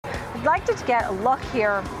I'd like to get a look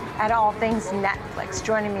here at all things Netflix.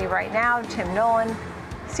 Joining me right now, Tim Nolan,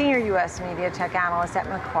 Senior U.S. Media Tech Analyst at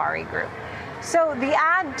Macquarie Group. So the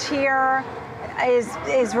ad tier is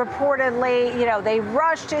reportedly, they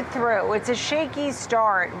rushed it through. It's a shaky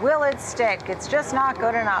start. Will it stick? It's just not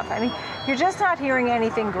good enough. I mean, you're just not hearing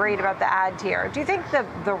anything great about the ad tier. Do you think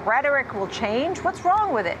the rhetoric will change? What's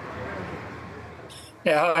wrong with it?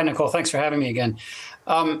 Yeah, hi, Nicole. Thanks for having me again.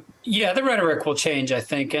 The rhetoric will change, I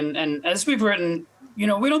think. And as we've written, we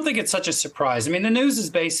don't think it's such a surprise. I mean, the news is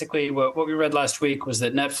basically what we read last week was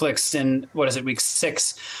that Netflix in, week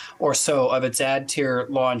 6 or so of its ad tier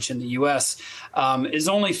launch in the U.S. Is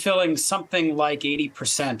only filling something like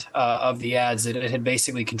 80% of the ads that it had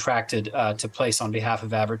basically contracted to place on behalf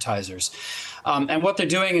of advertisers. And what they're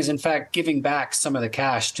doing is, in fact, giving back some of the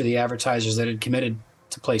cash to the advertisers that had committed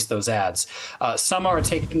to place those ads. Some are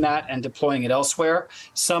taking that and deploying it elsewhere.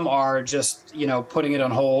 Some are just, putting it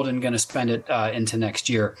on hold and going to spend it into next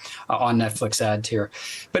year on Netflix ad tier.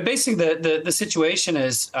 But basically, the situation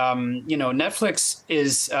is, Netflix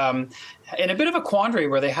is in a bit of a quandary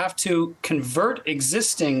where they have to convert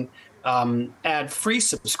existing ad-free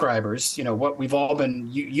subscribers, what we've all been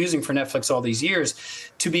using for Netflix all these years,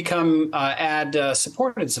 to become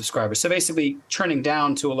ad-supported subscribers. So basically, churning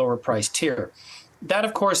down to a lower price tier. That,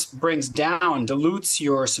 of course, dilutes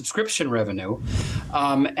your subscription revenue,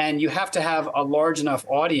 and you have to have a large enough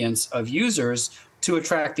audience of users to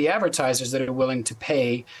attract the advertisers that are willing to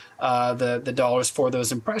pay the dollars for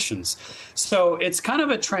those impressions. So it's kind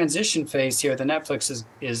of a transition phase here that Netflix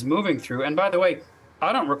is moving through. And by the way,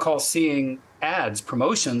 I don't recall seeing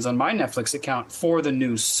promotions on my Netflix account for the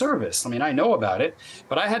new service. I mean, I know about it,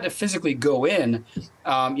 but I had to physically go in,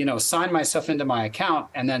 sign myself into my account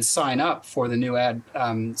and then sign up for the new ad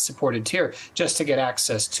supported tier just to get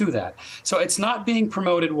access to that. So it's not being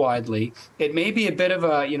promoted widely. It may be a bit of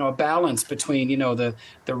a balance between, the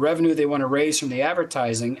revenue they want to raise from the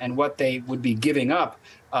advertising and what they would be giving up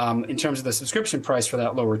in terms of the subscription price for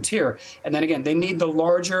that lower tier. And then again, they need the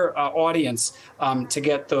larger audience to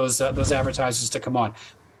get those advertisers to come on.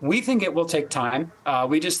 We think it will take time.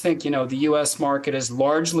 We just think, the U.S. market is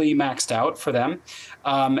largely maxed out for them.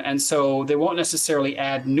 And so they won't necessarily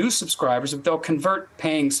add new subscribers, but they'll convert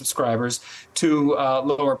paying subscribers to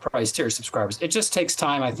lower price tier subscribers. It just takes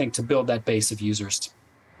time, I think, to build that base of users.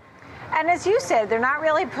 And as you said, they're not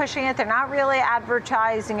really pushing it. They're not really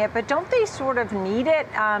advertising it. But don't they sort of need it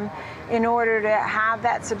in order to have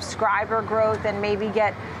that subscriber growth and maybe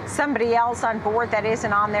get somebody else on board that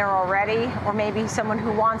isn't on there already? Or maybe someone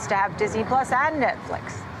who wants to have Disney Plus and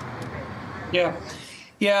Netflix? Yeah,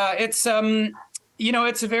 it's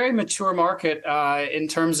it's a very mature market in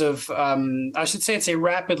terms of, I should say it's a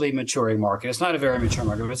rapidly maturing market. It's not a very mature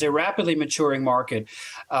market, but it's a rapidly maturing market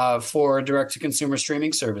for direct-to-consumer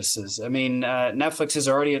streaming services. I mean, Netflix is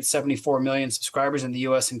already at 74 million subscribers in the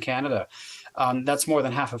U.S. and Canada. That's more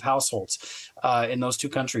than half of households in those two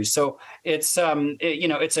countries. So it's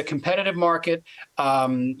it's a competitive market.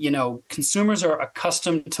 Consumers are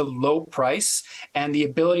accustomed to low price and the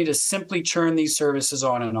ability to simply churn these services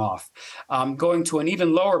on and off. Going to an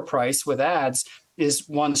even lower price with ads is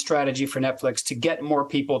one strategy for Netflix to get more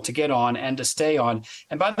people to get on and to stay on.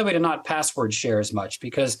 And by the way, to not password share as much,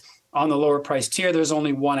 because on the lower price tier, there's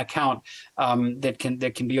only one account that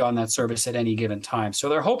can be on that service at any given time. So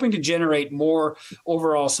they're hoping to generate more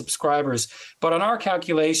overall subscribers. But on our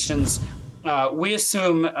calculations, we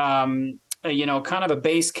assume kind of a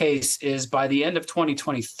base case is by the end of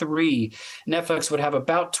 2023, Netflix would have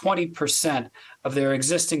about 20% of their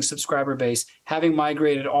existing subscriber base having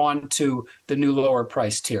migrated on to the new lower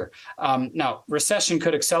price tier. Now, recession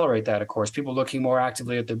could accelerate that, of course. People looking more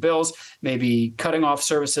actively at their bills, maybe cutting off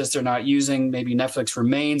services they're not using. Maybe Netflix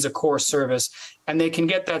remains a core service, and they can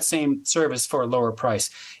get that same service for a lower price.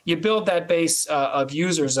 You build that base of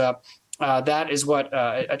users up. That is what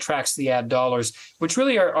attracts the ad dollars, which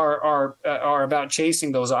really are about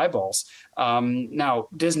chasing those eyeballs. Now,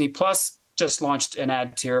 Disney Plus just launched an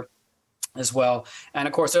ad tier as well, and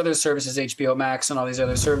of course, other services, HBO Max and all these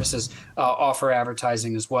other services, offer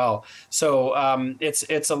advertising as well. So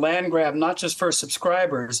it's a land grab, not just for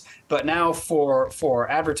subscribers, but now for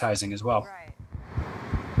advertising as well.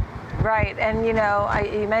 Right, and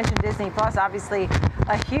you mentioned Disney Plus, obviously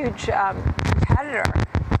a huge competitor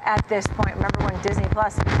at this point. Remember when Disney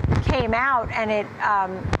Plus came out and it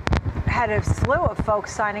had a slew of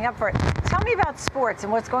folks signing up for it. Tell me about sports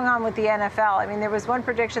and what's going on with the NFL. I mean, there was one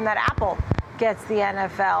prediction that Apple gets the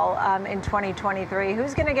NFL in 2023.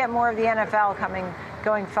 Who's going to get more of the NFL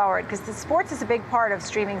going forward? Because the sports is a big part of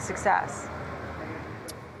streaming success.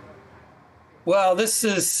 Well, this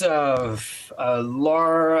is a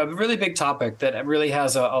really big topic that really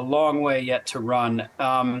has a long way yet to run.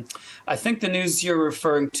 I think the news you're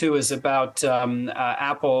referring to is about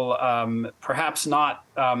Apple perhaps not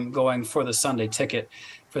going for the Sunday ticket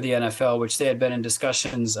for the NFL, which they had been in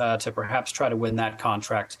discussions to perhaps try to win that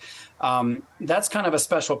contract. That's kind of a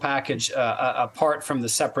special package apart from the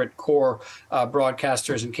separate core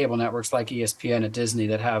broadcasters and cable networks like ESPN and Disney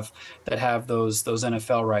that have those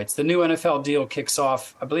NFL rights. The new NFL deal kicks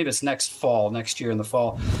off, I believe it's next year in the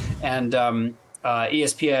fall, and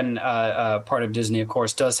ESPN, part of Disney, of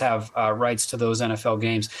course, does have rights to those NFL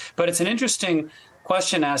games. But it's an interesting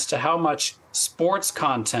question as to how much sports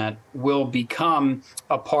content will become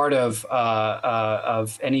a part of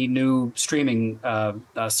any new streaming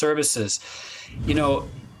services. You know,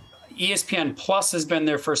 ESPN Plus has been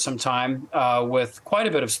there for some time with quite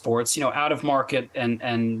a bit of sports, you know, out of market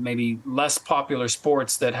and maybe less popular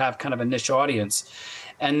sports that have kind of a niche audience.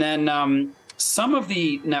 And then some of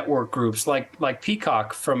the network groups, like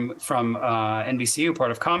Peacock from NBCU,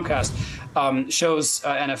 part of Comcast, shows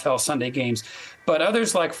NFL Sunday games. But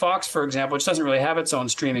others like Fox, for example, which doesn't really have its own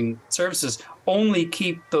streaming services, only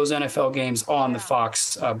keep those NFL games on the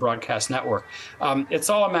Fox broadcast network. It's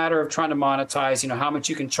all a matter of trying to monetize, you know, how much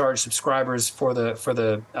you can charge subscribers for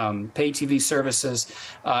the pay TV services,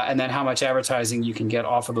 and then how much advertising you can get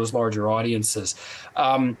off of those larger audiences.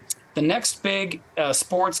 The next big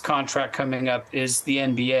sports contract coming up is the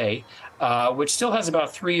NBA, which still has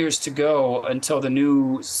about 3 years to go until the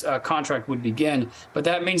new contract would begin. But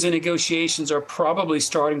that means the negotiations are probably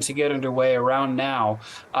starting to get underway around now,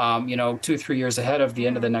 2-3 years ahead of the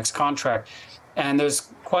end of the next contract. And there's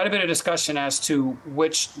quite a bit of discussion as to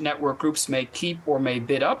which network groups may keep or may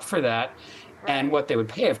bid up for that, and what they would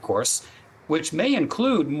pay, of course, which may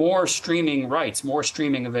include more streaming rights, more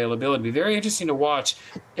streaming availability. It'd be very interesting to watch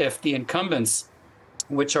if the incumbents,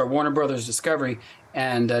 which are Warner Brothers Discovery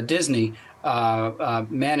and Disney,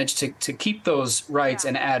 manage to keep those rights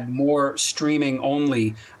and add more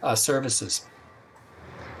streaming-only services.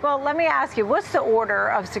 Well, let me ask you, what's the order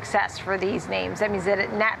of success for these names? I mean, is it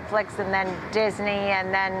Netflix and then Disney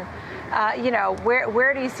and then,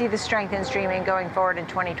 where do you see the strength in streaming going forward in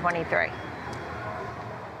 2023?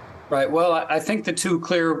 Right. Well, I think the two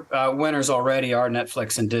clear winners already are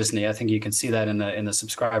Netflix and Disney. I think you can see that in the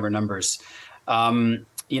subscriber numbers.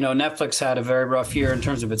 Netflix had a very rough year in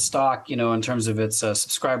terms of its stock, in terms of its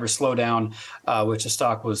subscriber slowdown, which the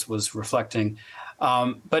stock was reflecting.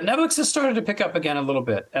 But Netflix has started to pick up again a little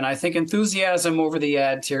bit. And I think enthusiasm over the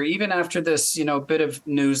ad tier, even after this, bit of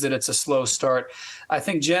news that it's a slow start, I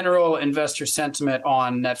think general investor sentiment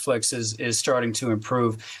on Netflix is starting to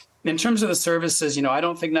improve. In terms of the services, I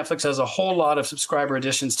don't think Netflix has a whole lot of subscriber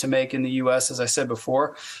additions to make in the U.S., as I said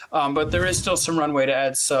before, but there is still some runway to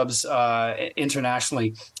add subs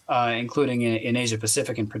internationally, including in Asia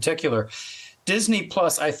Pacific in particular. Disney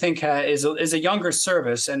Plus, I think, is a younger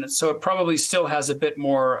service, and so it probably still has a bit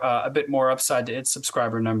more upside to its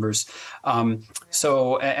subscriber numbers. And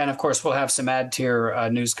of course, we'll have some ad tier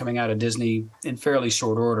news coming out of Disney in fairly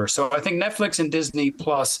short order. So I think Netflix and Disney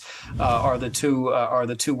Plus are the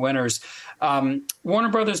two winners. Warner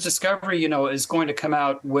Brothers Discovery, is going to come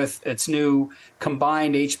out with its new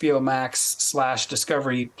combined HBO Max /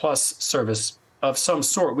 Discovery Plus service of some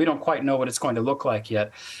sort. We don't quite know what it's going to look like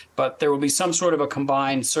yet, but there will be some sort of a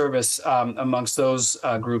combined service amongst those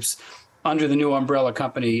groups under the new umbrella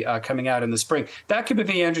company coming out in the spring. That could be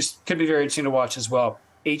very interesting to watch as well.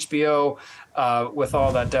 HBO with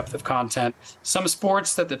all that depth of content. Some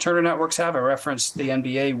sports that the Turner networks have, I referenced the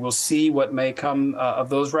NBA. We'll see what may come of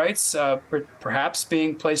those rights, perhaps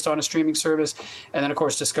being placed on a streaming service. And then, of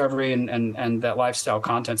course, Discovery and that lifestyle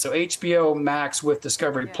content. So HBO Max with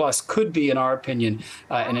Discovery Plus could be, in our opinion,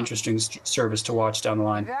 an interesting service to watch down the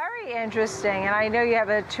line. Very interesting. And I know you have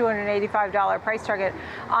a $285 price target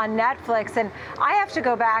on Netflix. And I have to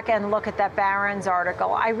go back and look at that Barron's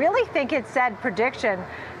article. I really think it said prediction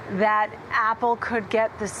that Apple could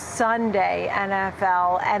get the Sunday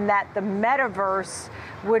NFL and that the metaverse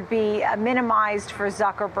would be minimized for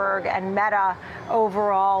Zuckerberg and Meta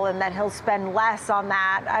overall, and that he'll spend less on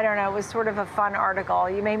that. I don't know. It was sort of a fun article.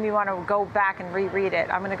 You made me want to go back and reread it.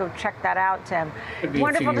 I'm going to go check that out, Tim.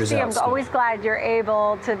 Wonderful to see you. I'm always glad you're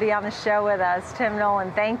able to be on the show with us. Tim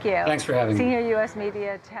Nolan, thank you. Thanks for having me. Senior U.S.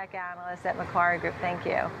 Media Tech Analyst at Macquarie Group. Thank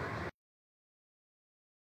you.